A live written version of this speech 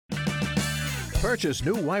Purchase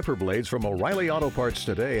new wiper blades from O'Reilly Auto Parts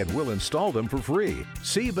today and we'll install them for free.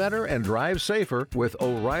 See better and drive safer with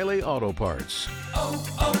O'Reilly Auto Parts.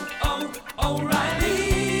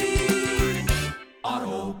 O'Reilly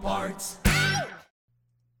Auto Parts.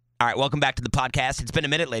 All right, welcome back to the podcast. It's been a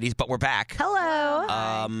minute, ladies, but we're back.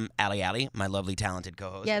 Hello. Allie, my lovely, talented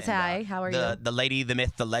co-host. Yes, and, hi. How are you? The lady, the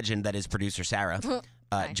myth, the legend that is producer Sarah,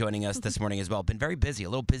 joining us this morning as well. Been very busy, a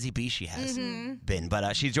little busy bee she has been,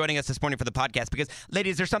 but she's joining us this morning for the podcast because,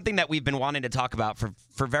 ladies, there's something that we've been wanting to talk about for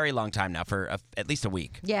a very long time now, for at least a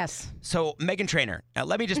week. Yes. So, Meghan Trainor. Now,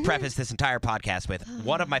 let me just preface this entire podcast with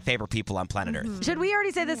one of my favorite people on planet Earth. Should we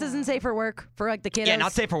already say this isn't safe for work for like the kiddos? Yeah,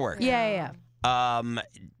 not safe for work. Yeah.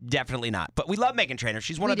 Definitely not. But we love Meghan Trainor.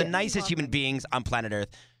 She's one of the nicest human beings on planet Earth.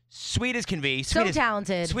 Sweet as can be. So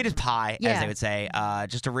talented. Sweet as pie, Yeah. as they would say.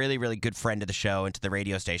 Just a really, really good friend to the show and to the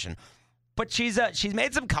radio station. But she's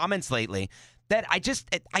made some comments lately that I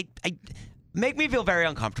make me feel very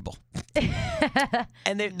uncomfortable.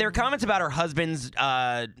 And they're comments about her husband's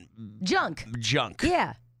Junk. junk.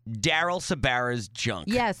 Yeah. Daryl Sabara's junk.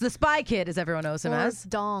 Yes, the spy kid, as everyone knows him Or as.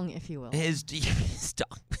 dong, if you will. His dong.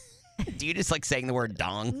 Do you just like saying the word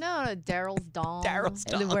dong? No, Daryl's dong. Daryl's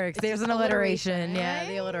It dong. works. There's an alliteration. Alliteration, Yeah, right?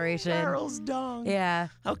 the alliteration. Daryl's dong. Yeah.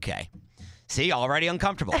 Okay. See, already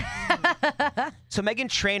uncomfortable. So Meghan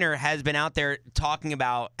Trainor has been out there talking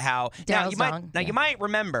about how Daryl's dong, you might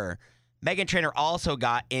remember Meghan Trainor also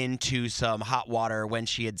got into some hot water when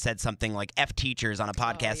she had said something like F teachers on a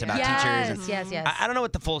podcast about teachers. And Yes. I don't know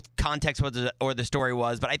what the full context was or the story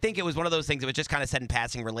was, but I think it was one of those things that was just kind of said in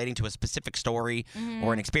passing relating to a specific story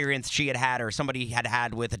or an experience she had or somebody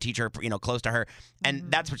had with a teacher, close to her.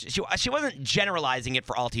 And that's what she wasn't generalizing it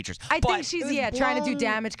for all teachers. I think she's, trying to do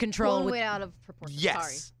damage control. Blown with way out of proportion.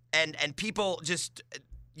 Yes. Sorry. And people just,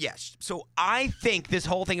 yes. So I think this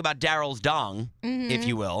whole thing about Daryl's dong, if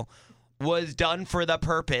you will, was done for the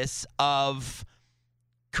purpose of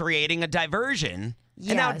creating a diversion.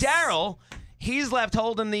 Yes. And now Daryl, he's left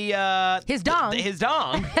holding his dong. his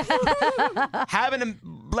dong, having to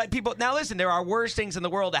let people. Now listen, there are worse things in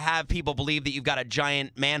the world to have people believe that you've got a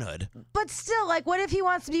giant manhood. But still, like, what if he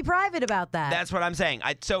wants to be private about that? That's what I'm saying.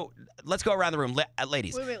 So let's go around the room,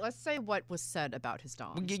 ladies. Wait, let's say what was said about his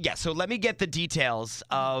dong. Yeah, so let me get the details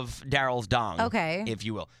of Daryl's dong, Okay. if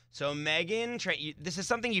you will. So Meghan, this is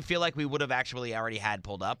something you feel like we would have actually already had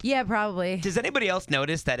pulled up. Yeah, probably. Does anybody else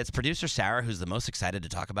notice that it's producer Sarah who's the most excited to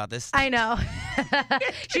talk about this? I know.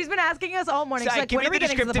 She's been asking us all morning. She's like, give when me are we the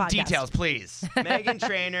getting to the descriptive podcast? details, please. Meghan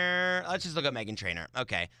Trainor. Let's just look at Meghan Trainor.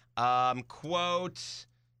 Okay. Quote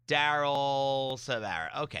Daryl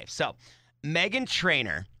Sabara. Okay, so Meghan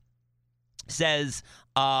Trainor says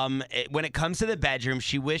when it comes to the bedroom,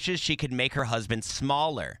 she wishes she could make her husband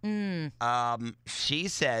smaller. She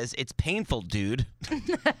says it's painful, dude.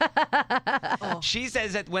 She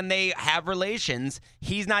says that when they have relations,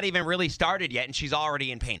 he's not even really started yet, and she's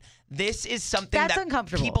already in pain. This is something That's that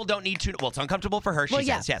uncomfortable. people don't need to. Well, it's uncomfortable for her. She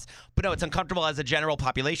says yes, but no, it's uncomfortable as a general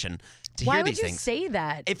population to Why hear would these you things. say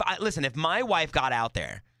that? If my wife got out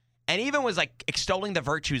there and even was like extolling the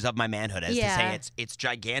virtues of my manhood as to say it's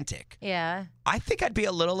gigantic, Yeah. I think I'd be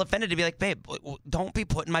a little offended to be like, babe, don't be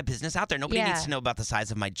putting my business out there. Nobody needs to know about the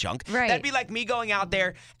size of my junk. Right. That'd be like me going out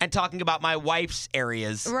there and talking about my wife's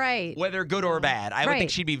areas, Right. whether good or bad. I would think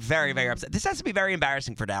Right. she'd be very, very upset. This has to be very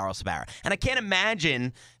embarrassing for Daryl Sabara. And I can't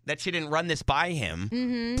imagine that she didn't run this by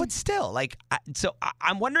him. But still,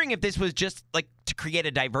 I'm wondering if this was just like to create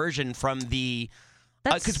a diversion from the...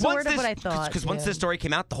 That's sort of what I thought. Because once this story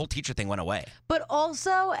came out, the whole teacher thing went away. But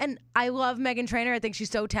also, and I love Meghan Trainor. I think she's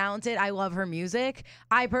so talented. I love her music.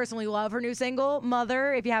 I personally love her new single,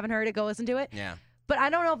 Mother. If you haven't heard it, go listen to it. Yeah. But I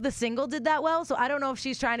don't know if the single did that well, so I don't know if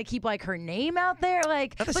she's trying to keep like her name out there.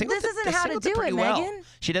 Like, No, but this isn't how to do it, Meghan.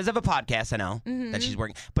 She does have a podcast, I know, that she's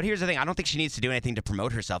working. But here's the thing. I don't think she needs to do anything to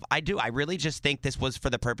promote herself. I do. I really just think this was for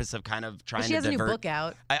the purpose of kind of trying She to has a new divert. book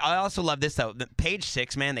out. I also love this, though. Page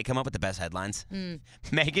 6, man, they come up with the best headlines.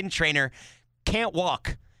 Meghan Trainor can't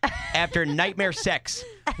walk after nightmare sex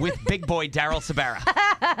with big boy Daryl Sabara.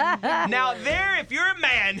 Now there, if you're a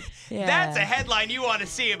man, that's a headline you want to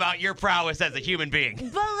see about your prowess as a human being.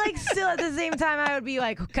 But like still at the same time, I would be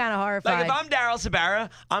like kind of horrified. Like if I'm Daryl Sabara,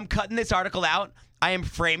 I'm cutting this article out. I am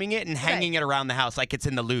framing it and hanging it around the house like it's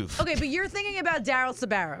in the Louvre. Okay, but you're thinking about Daryl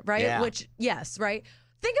Sabara, right? Yeah. Which, yes, right?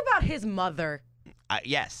 Think about his mother.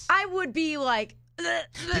 Yes. I would be like... Do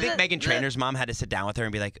you think Meghan Trainor's mom had to sit down with her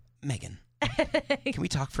and be like, Meghan, can we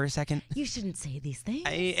talk for a second? You shouldn't say these things.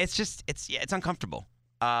 It's uncomfortable.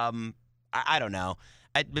 I don't know.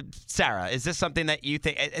 But Sarah, is this something that you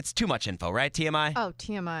think it's too much info, right? TMI. Oh,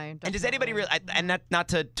 TMI. And does anybody really? And not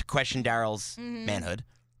to question Daryl's manhood,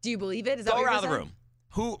 Do you believe it? Is that Go what around you're the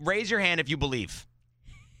saying? room. Raise your hand if you believe.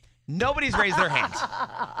 Nobody's raised their hand.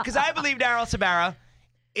 Because I believe Daryl Sabara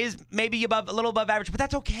is maybe a little above average, but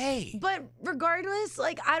that's okay. But regardless,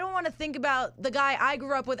 like, I don't want to think about the guy I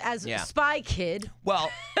grew up with as Spy Kid. Well,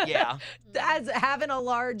 yeah. As having a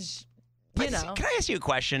large, Can I ask you a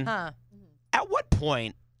question? Huh. At what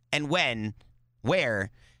point and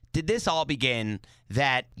where did this all begin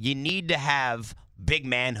that you need to have big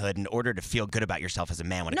manhood in order to feel good about yourself as a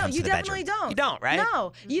man when it comes to the bedroom? No, you definitely don't. You don't, right?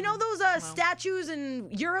 No. You know those statues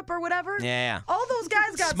in Europe or whatever? Yeah. All those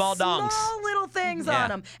guys got Small dongs. small little things on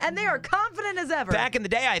them, and they are confident as ever. Back in the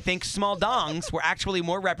day, I think small dongs were actually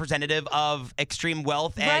more representative of extreme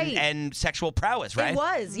wealth and sexual prowess, right? It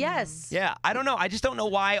was, yes. Yeah, I don't know. I just don't know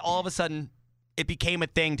why all of a sudden it became a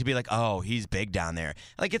thing to be like, oh, he's big down there.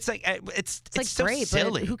 Like it's like so great,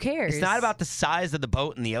 silly. but who cares? It's not about the size of the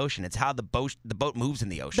boat in the ocean. It's how the boat moves in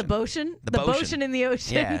the ocean. The botion? The botion in the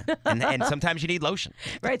ocean. Yeah, and sometimes you need lotion.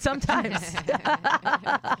 Right, sometimes.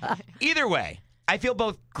 Either way, I feel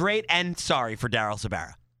both great and sorry for Daryl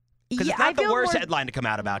Sabara. Because it's not the worst headline to come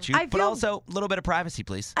out about you, but also a little bit of privacy,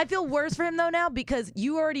 please. I feel worse for him, though, now, because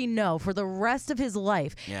you already know for the rest of his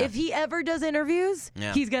life, if he ever does interviews,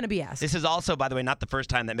 he's going to be asked. This is also, by the way, not the first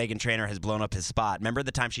time that Meghan Trainor has blown up his spot. Remember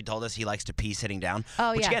the time she told us he likes to pee sitting down?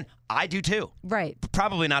 Oh, Which, again, I do too. Right.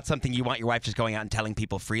 Probably not something you want your wife just going out and telling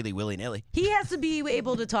people freely, willy-nilly. He has to be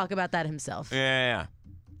able to talk about that himself. Yeah.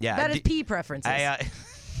 About his pee preferences.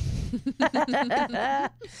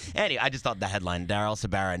 Anyway, I just thought the headline, Daryl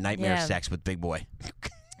Sabara, nightmare sex with big boy.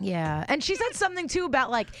 Yeah. And she said something, too, about,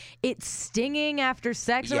 like, it's stinging after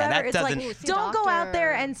sex or whatever. It's like, don't go out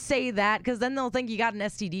there and say that, because then they'll think you got an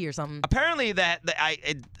STD or something. Apparently,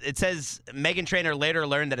 it says Meghan Trainor later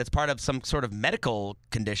learned that it's part of some sort of medical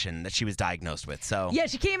condition that she was diagnosed with. So yeah,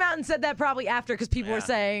 she came out and said that probably after, because people were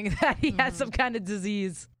saying that he had some kind of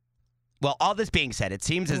disease. Well, all this being said, it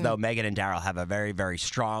seems as though Meghan and Daryl have a very, very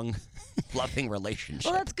strong, loving relationship.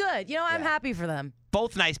 Well, that's good. You know, I'm happy for them.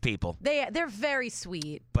 Both nice people. They're very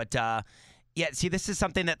sweet. But see, this is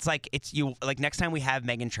something that's like next time we have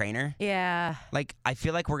Meghan Trainor. Yeah. Like, I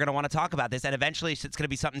feel like we're gonna want to talk about this, and eventually it's gonna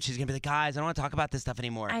be something she's gonna be like, guys, I don't want to talk about this stuff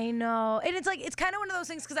anymore. I know, and it's kind of one of those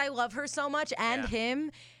things because I love her so much and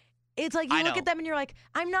him. It's like you look at them and you're like,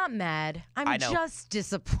 I'm not mad. I'm just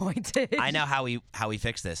disappointed. I know how we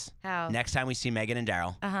fix this. How? Next time we see Meghan and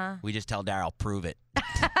Daryl, we just tell Daryl, prove it.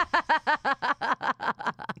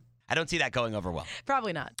 I don't see that going over well.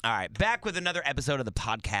 Probably not. All right, back with another episode of the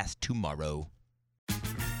podcast tomorrow.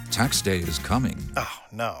 Tax day is coming. Oh,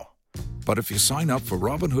 no. But if you sign up for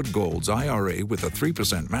Robinhood Gold's IRA with a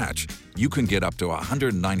 3% match, you can get up to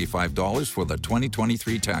 $195 for the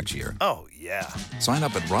 2023 tax year. Oh, yeah. Sign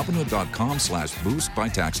up at Robinhood.com/boost by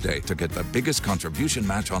tax day to get the biggest contribution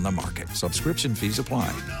match on the market. Subscription fees apply.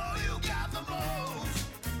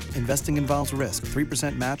 Investing involves risk.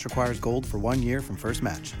 3% match requires gold for 1 year from first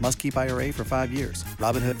match. Must keep IRA for 5 years.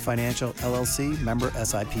 Robinhood Financial, LLC, member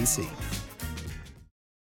SIPC.